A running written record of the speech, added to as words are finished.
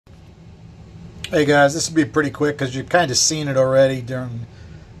Hey guys, this will be pretty quick because you've kind of seen it already during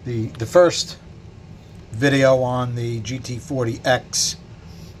the first video on the GT40X,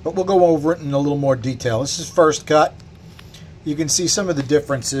 but we'll go over it in a little more detail. This is first cut. You can see some of the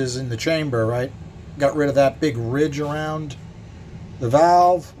differences in the chamber, right? Got rid of that big ridge around the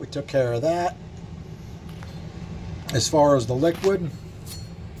valve. We took care of that. As far as the liquid,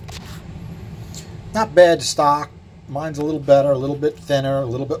 not bad stock. Mine's a little better, a little bit thinner, a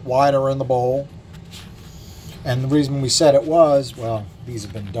little bit wider in the bowl. And the reason we said it was, well, these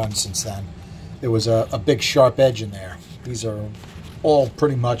have been done since then. There was a big sharp edge in there. These are all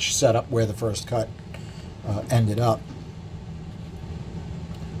pretty much set up where the first cut ended up.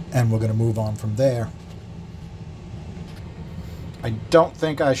 And we're going to move on from there. I don't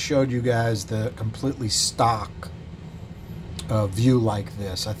think I showed you guys the completely stock view like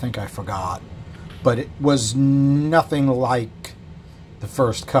this. I think I forgot. But it was nothing like the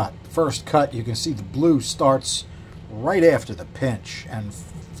first cut. First cut, you can see the blue starts right after the pinch and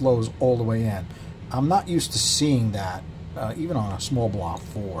flows all the way in. I'm not used to seeing that, even on a small block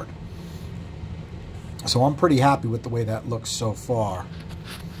Ford. So I'm pretty happy with the way that looks so far.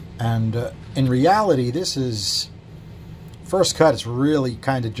 And in reality, this is, first cut is really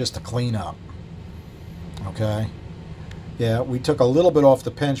kind of just a cleanup. Okay? Yeah, we took a little bit off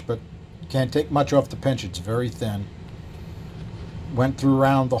the pinch, but can't take much off the pinch. It's very thin. Went through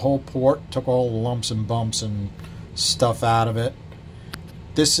around the whole port, took all the lumps and bumps and stuff out of it.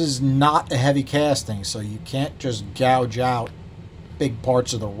 This is not a heavy casting, so you can't just gouge out big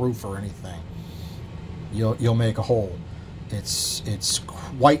parts of the roof or anything. You'll make a hole. It's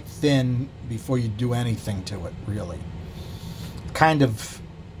quite thin before you do anything to it, really. Kind of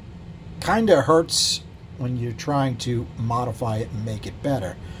hurts when you're trying to modify it and make it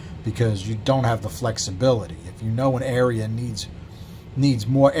better, because you don't have the flexibility. If you know an area needs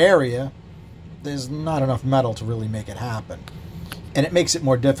more area, there's not enough metal to really make it happen. And it makes it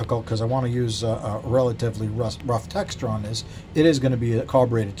more difficult because I want to use a relatively rough texture on this. It is going to be a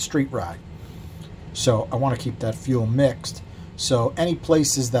carbureted street ride. So I want to keep that fuel mixed. So any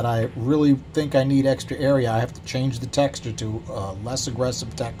places that I really think I need extra area, I have to change the texture to a less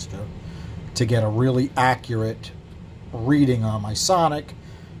aggressive texture to get a really accurate reading on my sonic,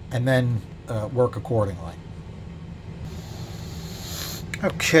 and then work accordingly.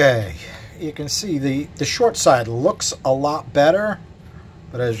 Okay, you can see the short side looks a lot better,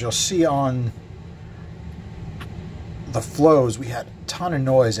 but as you'll see on the flows, we had a ton of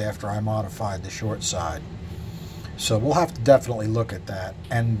noise after I modified the short side. So we'll have to definitely look at that.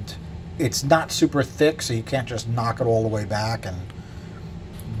 And it's not super thick, so you can't just knock it all the way back and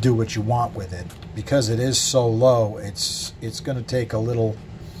do what you want with it. Because it is so low, it's going to take a little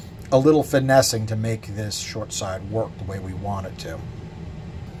finessing to make this short side work the way we want it to.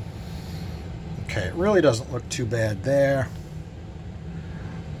 Okay, it really doesn't look too bad there.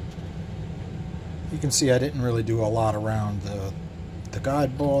 You can see I didn't really do a lot around the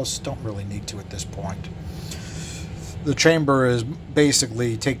guide balls. Don't really need to at this point. The chamber is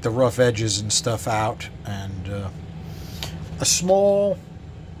basically take the rough edges and stuff out, and a small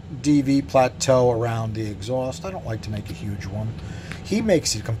DV plateau around the exhaust. I don't like to make a huge one. He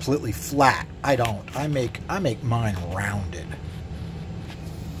makes it completely flat. I don't. I make mine rounded.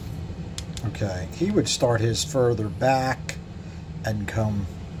 Okay, he would start his further back and come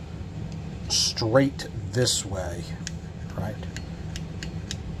straight this way, right,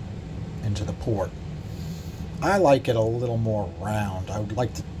 into the port. I like it a little more round. I would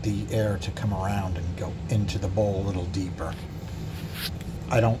like the air to come around and go into the bowl a little deeper.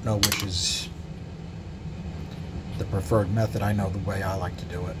 I don't know which is the preferred method. I know the way I like to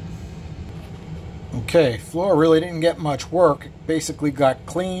do it. Okay, floor really didn't get much work. It basically got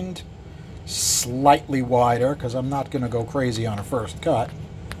cleaned, slightly wider, because I'm not going to go crazy on a first cut,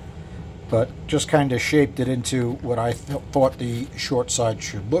 but just kind of shaped it into what I thought the short side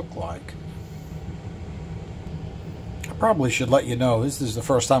should look like. I probably should let you know, this is the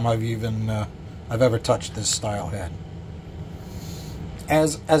first time I've ever touched this style head.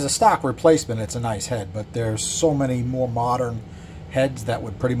 As a stock replacement, it's a nice head, but there's so many more modern heads that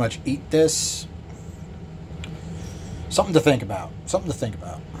would pretty much eat this. Something to think about. Something to think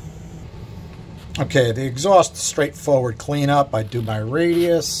about. Okay, the exhaust straightforward cleanup. I do my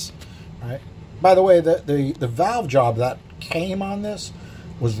radius. Right. By the way, the valve job that came on this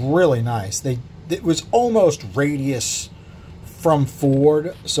was really nice. It was almost radius from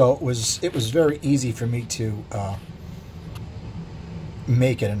Ford, so it was very easy for me to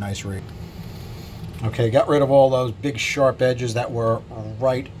make it a nice rig. Okay, got rid of all those big sharp edges that were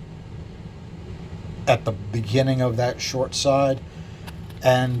right at the beginning of that short side.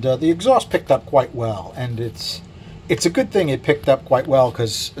 And the exhaust picked up quite well, and it's a good thing it picked up quite well,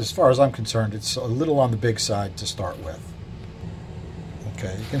 because as far as I'm concerned, it's a little on the big side to start with.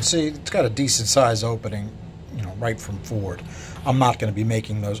 Okay, you can see it's got a decent size opening, you know, right from Ford. I'm not going to be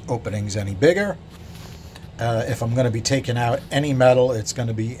making those openings any bigger. If I'm going to be taking out any metal, it's going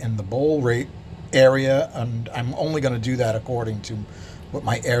to be in the bowl rate area, and I'm only going to do that according to what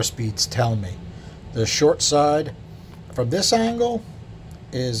my airspeeds tell me. The short side from this angle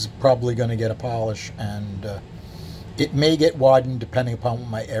is probably going to get a polish, and it may get widened depending upon what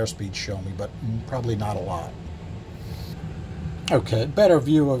my airspeeds show me, but probably not a lot. Okay, better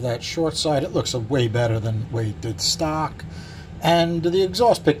view of that short side. It looks way better than the way it did stock. And the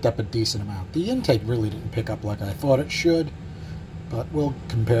exhaust picked up a decent amount. The intake really didn't pick up like I thought it should, but we'll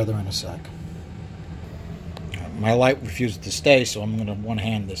compare them in a sec. My light refused to stay, so I'm going to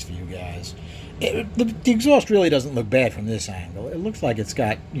one-hand this for you guys. The exhaust really doesn't look bad from this angle. It looks like it's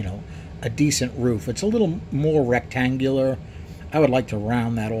got, you know, a decent roof. It's a little more rectangular. I would like to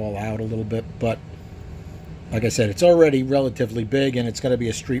round that all out a little bit, but like I said, it's already relatively big, and it's going to be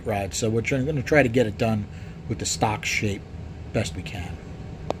a street ride, so we're going to try to get it done with the stock shape best we can.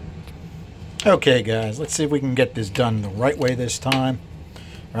 Okay, guys, let's see if we can get this done the right way this time.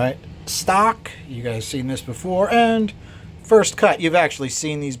 Right? Stock, you guys seen this before, and first cut, you've actually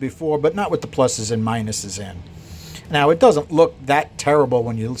seen these before, but not with the pluses and minuses in. Now, it doesn't look that terrible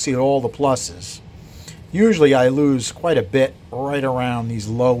when you see all the pluses. Usually I lose quite a bit right around these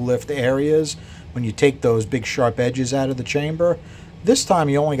low lift areas when you take those big sharp edges out of the chamber. This time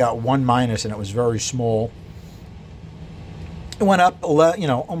you only got one minus, and it was very small. It went up, you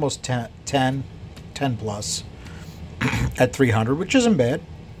know, almost 10 plus at 300, which isn't bad.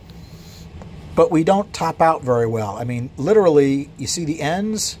 But we don't top out very well. I mean, literally, you see the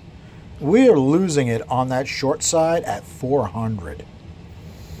ends? We're losing it on that short side at 400.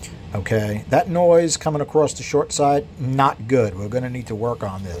 Okay, that noise coming across the short side, not good. We're going to need to work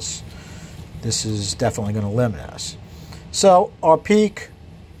on this. This is definitely going to limit us. So, our peak,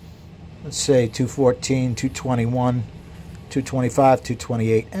 let's say 214, 221, 225,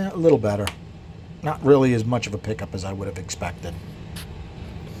 228, a little better. Not really as much of a pickup as I would have expected.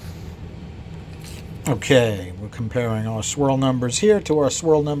 Okay, we're comparing our swirl numbers here to our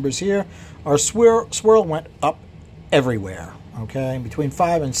swirl numbers here. Our swirl went up everywhere, okay? Between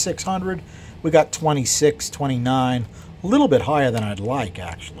 5 and 600, we got 26, 29, a little bit higher than I'd like,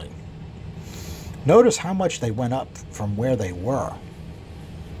 actually. Notice how much they went up from where they were.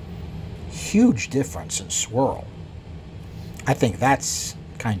 Huge difference in swirl. I think that's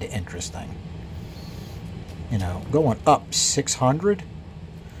kind of interesting. You know, going up 600.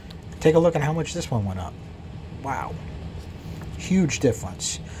 Take a look at how much this one went up. Wow. Huge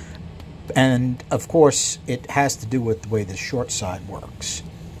difference. And, of course, it has to do with the way the short side works.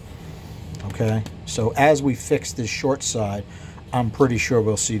 Okay? So, as we fix this short side, I'm pretty sure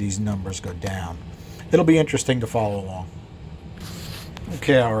we'll see these numbers go down. It'll be interesting to follow along.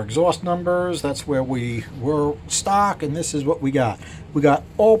 Okay, our exhaust numbers, that's where we were stock, and this is what we got. We got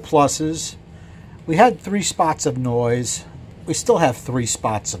all pluses. We had 3 spots of noise. We still have 3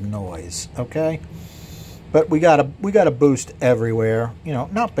 spots of noise, okay? But we got a boost everywhere. You know,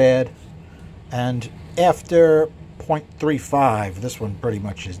 not bad. And after 0.35, this one pretty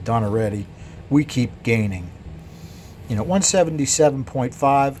much is done already, we keep gaining. You know,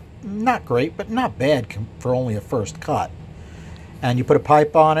 177.5, not great, but not bad for only a first cut. And you put a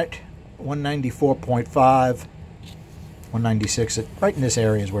pipe on it, 194.5, 196, right in this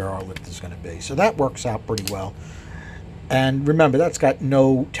area is where our lift is going to be. So that works out pretty well. And remember, that's got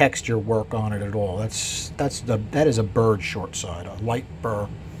no texture work on it at all. That is a bird short side, a light burr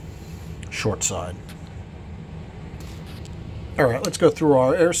short side. All right, let's go through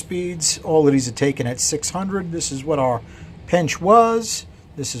our airspeeds. All of these are taken at 600. This is what our pinch was.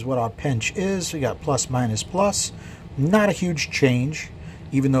 This is what our pinch is. We got plus, minus, plus. Not a huge change,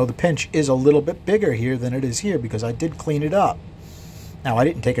 even though the pinch is a little bit bigger here than it is here because I did clean it up. Now, I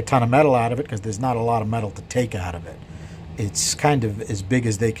didn't take a ton of metal out of it because there's not a lot of metal to take out of it. It's kind of as big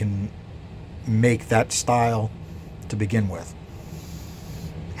as they can make that style to begin with.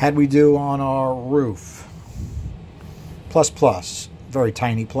 How'd we do on our roof? Plus, plus. Very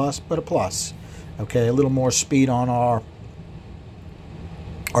tiny plus, but a plus. Okay, a little more speed on our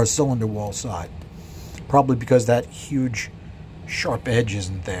cylinder wall side. Probably because that huge sharp edge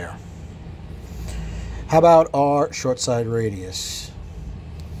isn't there. How about our short side radius?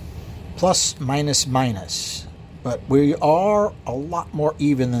 Plus, minus, minus. But we are a lot more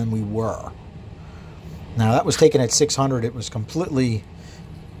even than we were. Now, that was taken at 600. It was completely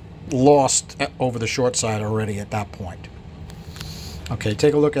lost over the short side already at that point. Okay,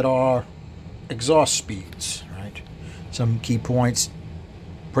 take a look at our exhaust speeds, right? Some key points,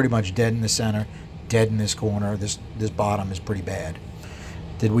 pretty much dead in the center, dead in this corner. This bottom is pretty bad.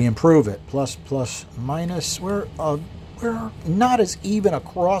 Did we improve it? Plus, plus, minus. We're not as even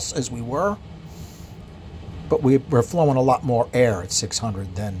across as we were, but we're flowing a lot more air at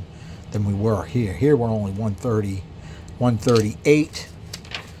 600 than we were here. Here we're only 130, 138,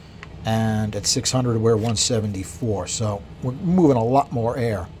 and at 600 we're 174. So we're moving a lot more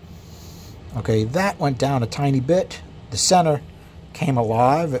air. Okay, that went down a tiny bit. The center came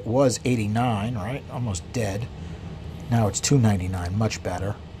alive. It was 89, right? Almost dead. Now it's 299, much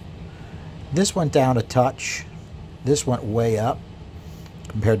better. This went down a touch. This went way up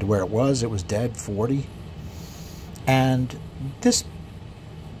compared to where it was. It was dead, 40. And this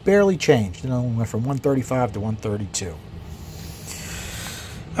barely changed. You know, went from 135 to 132.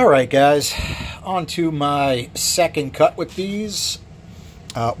 All right, guys. On to my second cut with these.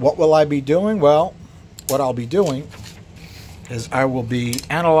 What will I be doing? Well, what I'll be doing is I will be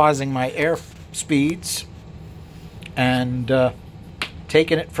analyzing my air speeds and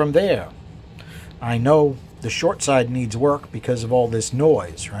taking it from there. I know the short side needs work because of all this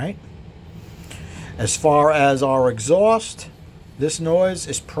noise, right? As far as our exhaust, this noise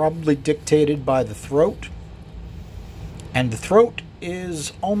is probably dictated by the throat. And the throat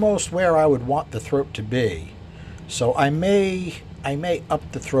is almost where I would want the throat to be. So I may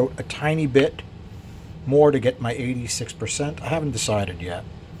up the throat a tiny bit more to get my 86%. I haven't decided yet.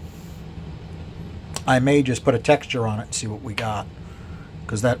 I may just put a texture on it and see what we got.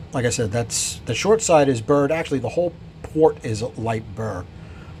 Because that, like I said, that's the short side is burred. Actually, the whole port is a light burr.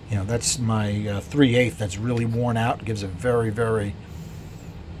 You know, that's my 3/8 that's really worn out. It gives a very, very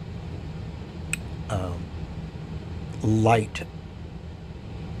light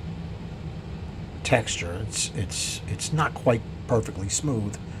texture. It's not quite perfectly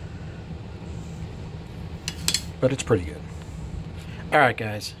smooth, but it's pretty good. All right,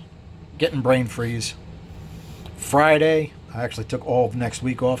 guys, getting brain freeze. Friday, I actually took all of next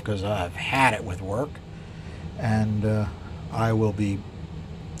week off because I've had it with work, and I will be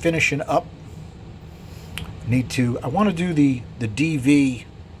finishing up. I want to do the DV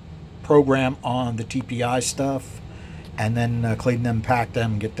program on the TPI stuff, and then clean them, pack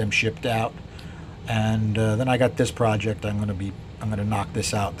them, get them shipped out. And then I got this project. I'm gonna knock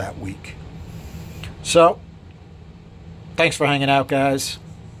this out that week. So, thanks for hanging out, guys.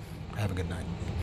 Have a good night.